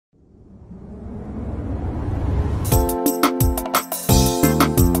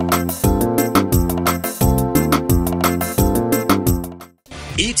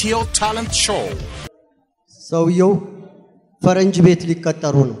Ethio Talent Show. ሰውየው ፈረንጅ ቤት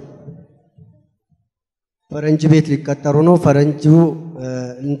ሊቀጠሩ ነው። ፈረንጅ ቤት ሊቀጠሩ ነው። ፈረንጁ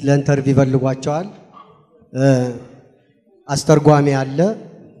ለኢንተርቪው ይፈልጓቸዋል። አስተርጓሚ አለ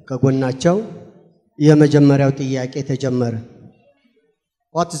ከጎናቸው። የመጀመሪያው ጥያቄ ተጀመረ።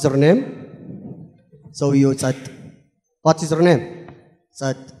 What is your name? ሰውየው ጸጥ። What is your name?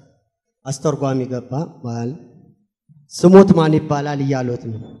 ጸጥ። አስተርጓሚ ገባ ማለት ስሙት ማን ይባላል እያሉት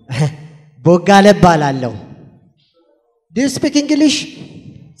ነው። ቦጋለ ባላለው Do you speak English?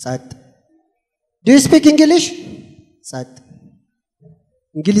 ጸጥ። Do you speak English? ጸጥ።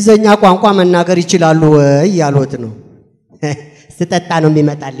 እንግሊዘኛ ቋንቋ መናገር ይችላሉ ወይ እያሉት ነው። ስጠጣ ነው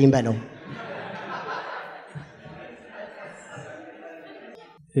የሚመጣልኝ በለው።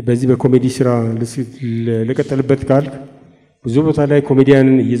 በዚህ በኮሜዲ ስራ ለቀጠልበት ካል ብዙ ቦታ ላይ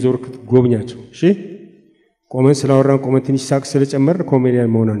ኮሜዲያንን እየዞርክ ጎብኛቸው። እሺ ቆመን ስላወራን ቆመን ትንሽ ሳቅ ስለጨመር ኮሜዲያን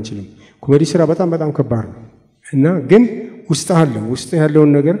መሆን አንችልም። ኮሜዲ ስራ በጣም ከባድ ነው እና ግን ውስጥ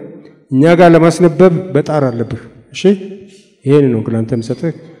ያለውን ነገር እኛ ጋር ለማስነበብ በጣር አለብህ። እሺ ይሄን ነው ክላንተም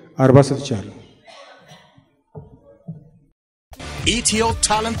ሰጥተህ 40 ሰጥቻለሁ። Ethio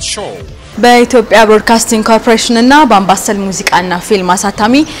Talent Show በኢትዮጵያ ብሮድካስቲንግ ኮርፖሬሽን እና በአምባሰል ሙዚቃና ፊልም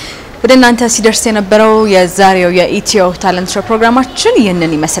አሳታሚ ወደ እናንተ ሲደርስ የነበረው የዛሬው የኢትዮ ታለንት ሾው ፕሮግራማችን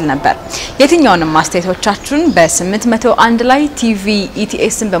ይህንን ይመስል ነበር። የትኛውንም አስተያየቶቻችሁን በ801 ላይ ቲቪ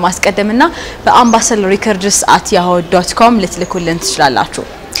ኢቲኤስን በማስቀደምና በአምባሰል ሪከርድስ @yahoo.com ልትልኩልን ትችላላችሁ።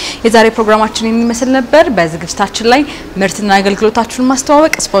 የዛሬ ፕሮግራማችን ይመስል ነበር። በዝግጅታችን ላይ ምርትና አገልግሎታችሁን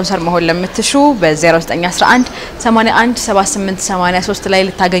ማስተዋወቅ ስፖንሰር መሆን ለምትሹ በ0911 81 78 83 ላይ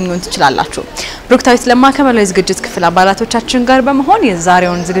ልታገኙን ትችላላችሁ። ብሩክታዊት ለማከመለው የዝግጅት ክፍል አባላቶቻችን ጋር በመሆን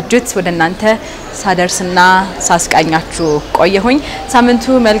የዛሬውን ዝግጅት ወደናንተ ሳደርስና ሳስቃኛችሁ ቆየሁኝ።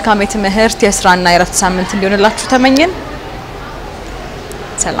 ሳምንቱ መልካም የትምህርት የስራና የረፍት ሳምንት እንዲሆንላችሁ ተመኘን።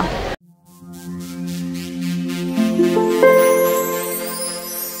 ሰላም